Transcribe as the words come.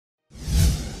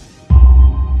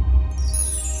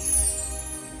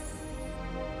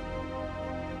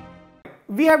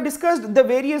we have discussed the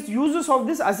various uses of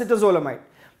this acetazolamide.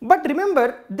 But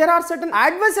remember, there are certain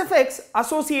adverse effects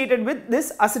associated with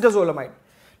this acetazolamide.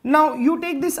 Now you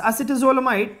take this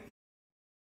acetazolamide.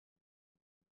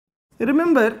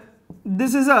 Remember,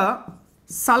 this is a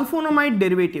sulfonamide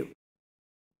derivative.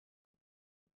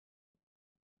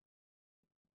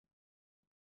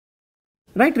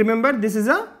 Right, remember this is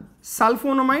a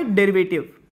sulfonamide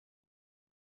derivative.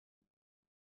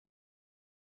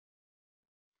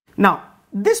 Now,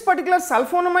 this particular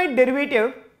sulfonamide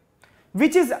derivative,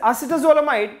 which is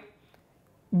acetazolamide,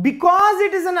 because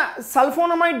it is a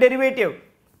sulfonamide derivative,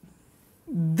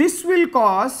 this will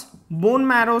cause bone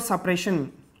marrow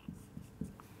suppression.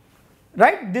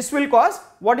 Right, this will cause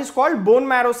what is called bone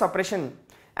marrow suppression.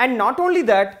 And not only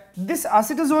that, this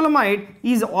acetazolamide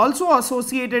is also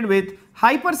associated with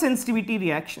hypersensitivity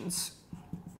reactions.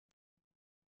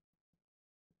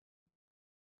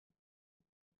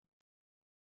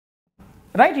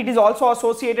 Right, it is also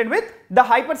associated with the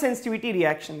hypersensitivity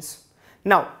reactions.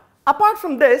 Now, apart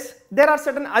from this, there are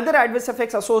certain other adverse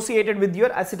effects associated with your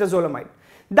acetazolamide.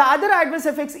 The other adverse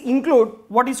effects include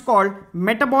what is called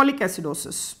metabolic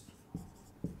acidosis.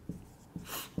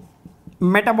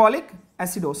 Metabolic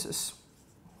acidosis.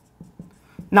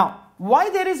 Now, why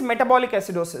there is metabolic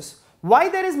acidosis? Why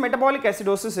there is metabolic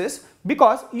acidosis is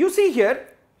because you see here,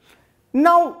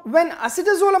 now when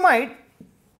acetazolamide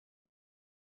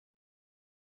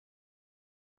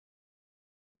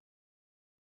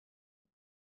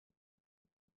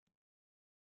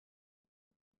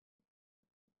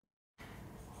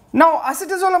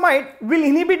will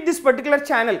inhibit this particular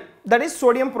channel, that is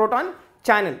sodium proton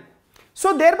channel.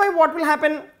 So thereby what will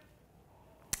happen?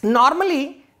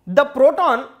 Normally the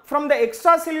proton from the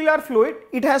extracellular fluid,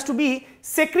 it has to be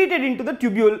secreted into the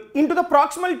tubule, into the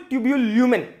proximal tubule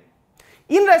lumen.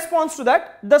 In response to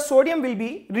that, the sodium will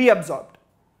be reabsorbed.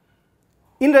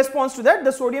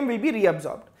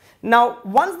 Now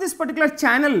once this particular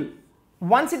channel,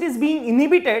 once it is being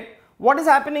inhibited, what is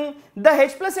happening? The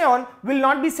H plus ion will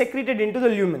not be secreted into the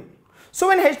lumen. So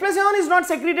when H plus ion is not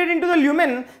secreted into the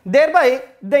lumen, thereby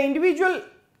the individual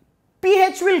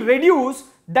pH will reduce.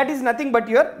 That is nothing but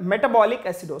your metabolic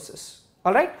acidosis.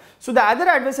 Alright. So the other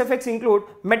adverse effects include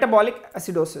metabolic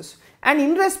acidosis. And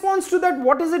in response to that,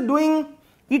 what is it doing?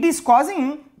 It is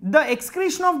causing the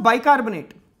excretion of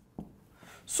bicarbonate.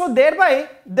 So thereby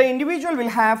the individual will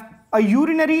have a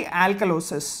urinary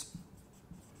alkalosis.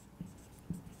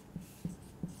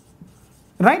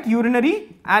 Right,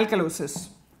 urinary alkalosis.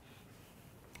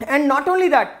 And not only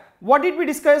that, what did we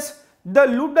discuss? The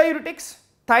loop diuretics,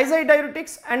 thiazide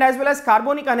diuretics, and as well as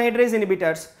carbonic anhydrase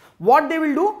inhibitors. What they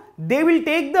will do? They will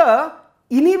take the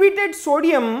inhibited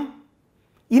sodium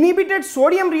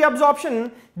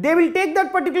reabsorption, they will take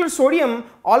that particular sodium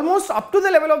almost up to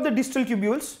the level of the distal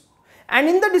tubules, and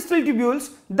in the distal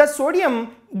tubules the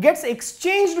sodium gets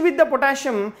exchanged with the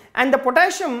potassium, and the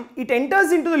potassium, it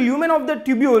enters into the lumen of the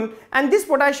tubule, and this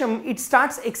potassium, it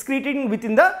starts excreting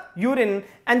within the urine,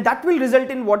 and that will result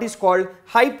in what is called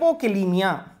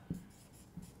hypokalemia.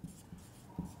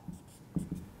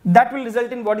 The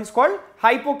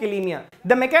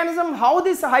mechanism how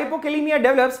this hypokalemia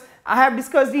develops, I have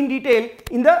discussed in detail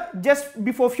in the just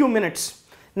before few minutes.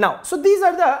 Now, so these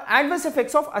are the adverse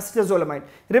effects of acetazolamide.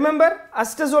 Remember,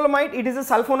 acetazolamide, it is a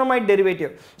sulfonamide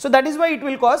derivative. So that is why it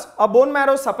will cause a bone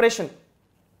marrow suppression.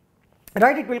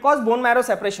 Right, it will cause bone marrow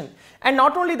suppression. And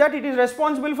not only that, it is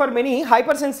responsible for many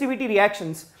hypersensitivity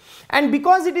reactions. And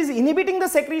because it is inhibiting the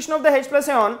secretion of the H plus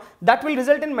ion, that will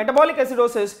result in metabolic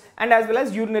acidosis and as well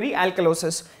as urinary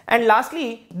alkalosis. And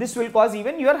lastly, this will cause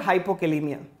even your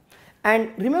hypokalemia.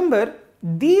 And remember,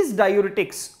 these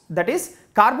diuretics, that is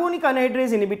carbonic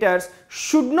anhydrase inhibitors,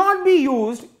 should not be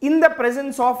used in the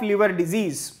presence of liver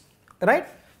disease. Right?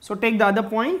 So take the other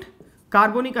point,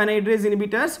 carbonic anhydrase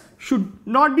inhibitors should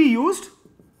not be used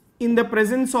in the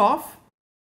presence of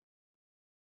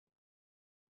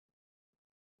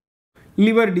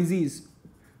liver disease.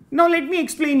 Now let me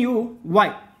explain you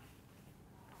why.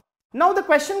 Now the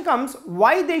question comes,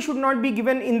 why they should not be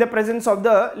given in the presence of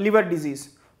the liver disease?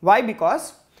 Why?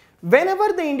 Because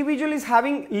whenever the individual is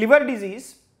having liver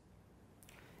disease,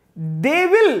 they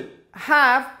will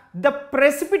have the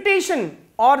precipitation,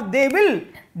 or they will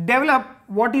develop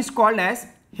what is called as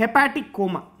hepatic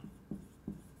coma.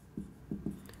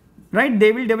 Right?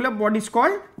 They will develop what is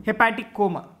called hepatic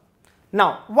coma.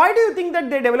 Now, why do you think that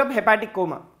they develop hepatic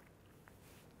coma?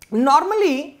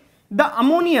 Normally, the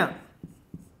ammonia,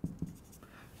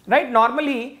 right?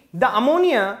 Normally, the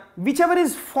ammonia, whichever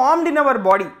is formed in our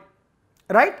body,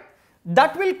 right?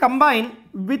 That will combine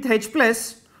with H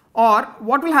plus, or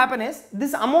what will happen is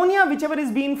this ammonia, whichever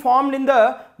is being formed in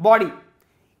the body,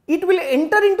 it will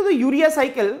enter into the urea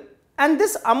cycle and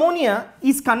this ammonia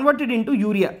is converted into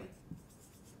urea.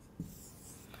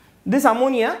 This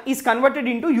ammonia is converted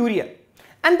into urea,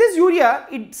 and this urea,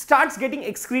 it starts getting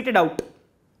excreted out.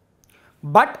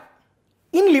 But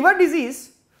in liver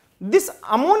disease, this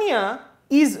ammonia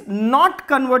is not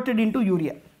converted into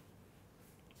urea,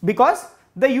 because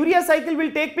the urea cycle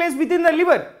will take place within the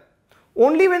liver.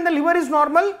 Only when the liver is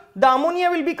normal, the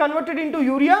ammonia will be converted into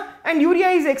urea and urea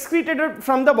is excreted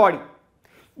from the body.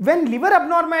 When liver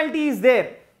abnormality is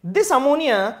there, this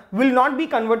ammonia will not be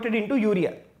converted into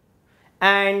urea,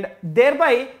 and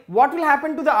thereby what will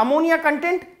happen to the ammonia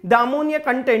content? The ammonia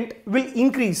content will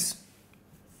increase.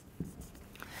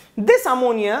 This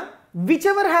ammonia,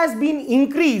 whichever has been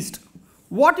increased,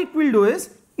 what it will do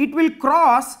is, it will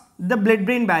cross the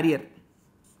blood-brain barrier.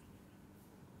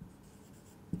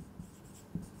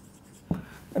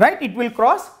 Right, it will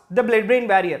cross the blood-brain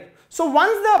barrier. So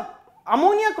once the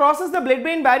ammonia crosses the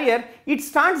blood-brain barrier, it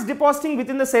starts depositing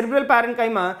within the cerebral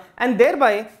parenchyma, and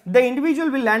thereby the individual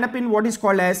will land up in what is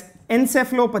called as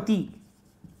encephalopathy.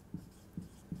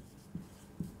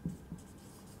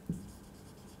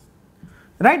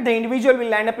 Right, the individual will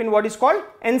land up in what is called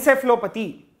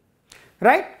encephalopathy.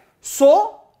 Right.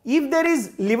 So if there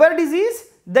is liver disease,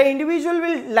 the individual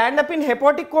will land up in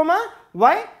hepatic coma.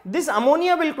 Why? This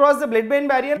ammonia will cross the blood-brain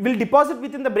barrier, will deposit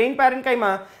within the brain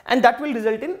parenchyma, and that will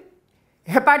result in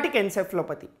hepatic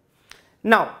encephalopathy.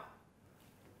 Now,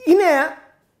 in a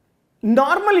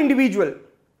normal individual,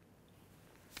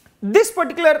 this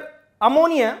particular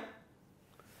ammonia,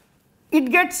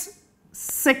 it gets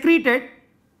secreted,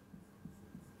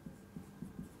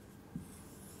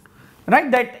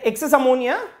 right? That excess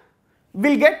ammonia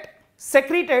will get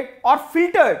secreted or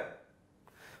filtered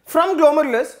from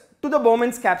glomerulus to the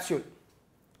Bowman's capsule.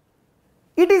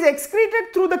 It is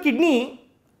excreted through the kidney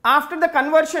after the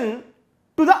conversion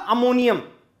to the ammonium.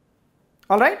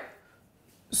 Alright.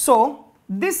 So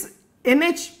this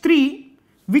NH3,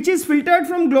 which is filtered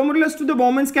from glomerulus to the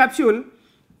Bowman's capsule,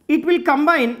 it will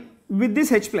combine with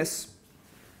this H+.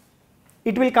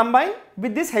 It will combine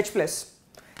with this H+,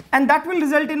 and that will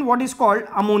result in what is called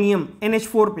ammonium,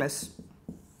 NH4+.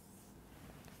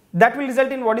 That will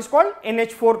result in what is called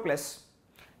NH4+.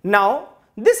 Now,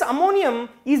 this ammonium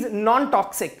is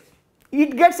non-toxic.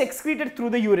 It gets excreted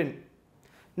through the urine.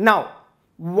 Now,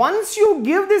 once you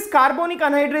give this carbonic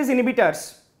anhydrase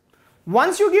inhibitors, what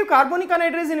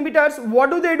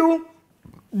do?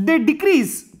 They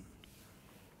decrease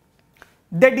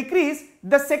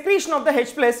the secretion of the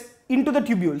H+ into the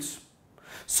tubules.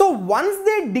 So once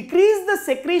they decrease the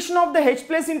secretion of the H+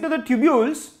 into the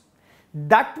tubules,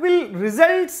 that will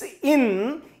result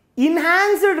in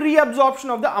enhanced reabsorption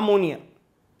of the ammonia.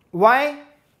 Why?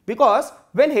 Because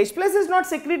when H+ is not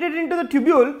secreted into the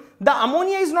tubule, the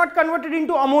ammonia is not converted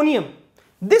into ammonium.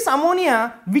 This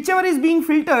ammonia, whichever is being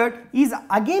filtered, is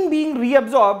again being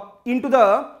reabsorbed into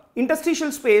the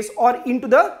interstitial space or into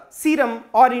the serum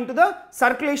or into the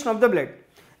circulation of the blood.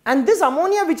 And this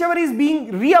ammonia, whichever is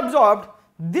being reabsorbed,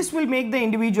 this will make the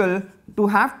individual to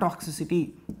have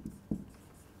toxicity.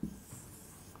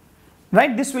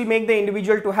 Right, this will make the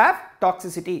individual to have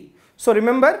toxicity. So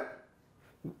remember,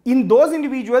 in those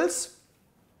individuals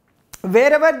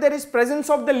wherever there is presence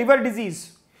of the liver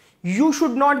disease, you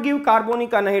should not give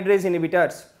carbonic anhydrase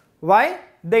inhibitors. Why?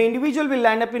 The individual will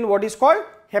land up in what is called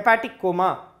hepatic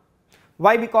coma.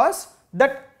 Why? Because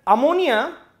that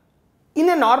ammonia in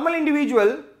a normal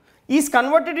individual is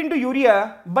converted into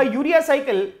urea by urea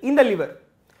cycle in the liver.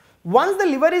 Once the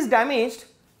liver is damaged,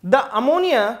 the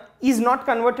ammonia is not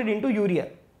converted into urea,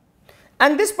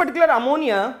 and this particular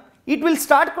ammonia, it will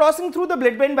start crossing through the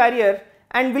blood-brain barrier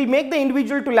and will make the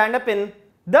individual to land up in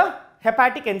the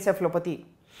hepatic encephalopathy.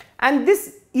 And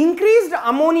this increased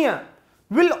ammonia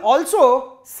will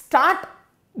also start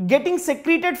getting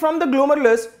secreted from the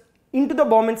glomerulus into the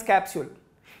Bowman's capsule.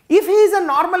 If he is a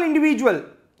normal individual,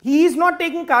 he is not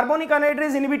taking carbonic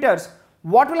anhydrase inhibitors,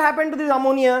 what will happen to this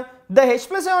ammonia? The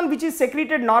H+ ion which is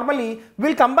secreted normally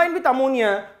will combine with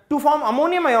ammonia to form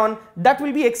ammonium ion that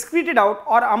will be excreted out,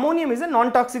 or ammonium is a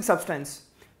non-toxic substance.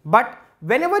 But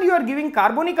whenever you are giving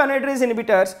carbonic anhydrase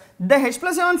inhibitors, the H+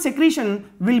 ion secretion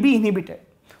will be inhibited.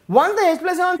 Once the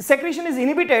H+ ion secretion is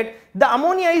inhibited, the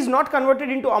ammonia is not converted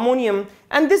into ammonium,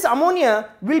 and this ammonia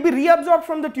will be reabsorbed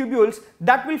from the tubules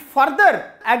that will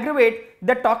further aggravate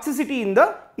the toxicity in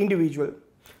the individual.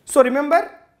 So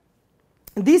remember,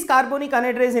 these carbonic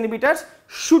anhydrase inhibitors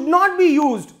should not be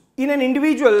used in an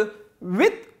individual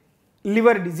with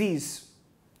liver disease.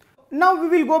 Now we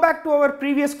will go back to our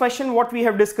previous question, what we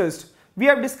have discussed. We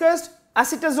have discussed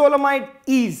acetazolamide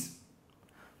is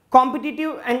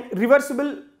competitive and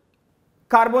reversible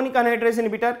carbonic anhydrase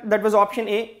inhibitor, that was option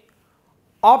A.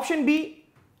 Option B,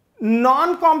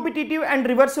 non-competitive and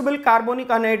reversible carbonic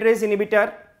anhydrase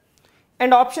inhibitor.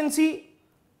 And option C,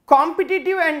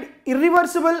 competitive and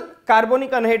irreversible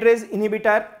carbonic anhydrase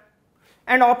inhibitor.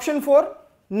 And option 4,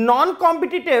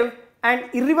 non-competitive and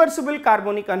irreversible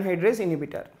carbonic anhydrase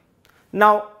inhibitor.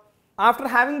 Now, after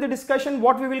having the discussion,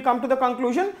 what we will come to the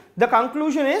conclusion? The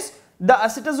conclusion is the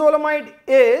acetazolamide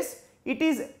is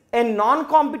a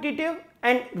non-competitive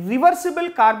and reversible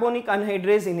carbonic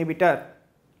anhydrase inhibitor,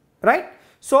 right?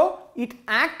 So it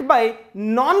acts by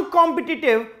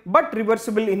non-competitive but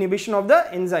reversible inhibition of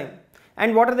the enzyme.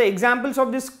 And what are the examples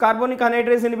of this carbonic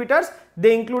anhydrase inhibitors?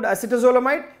 They include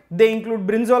acetazolamide, they include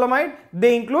brinzolamide,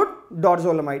 they include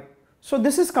dorzolamide. So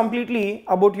this is completely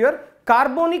about your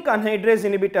carbonic anhydrase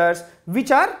inhibitors,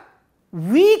 which are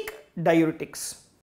weak diuretics.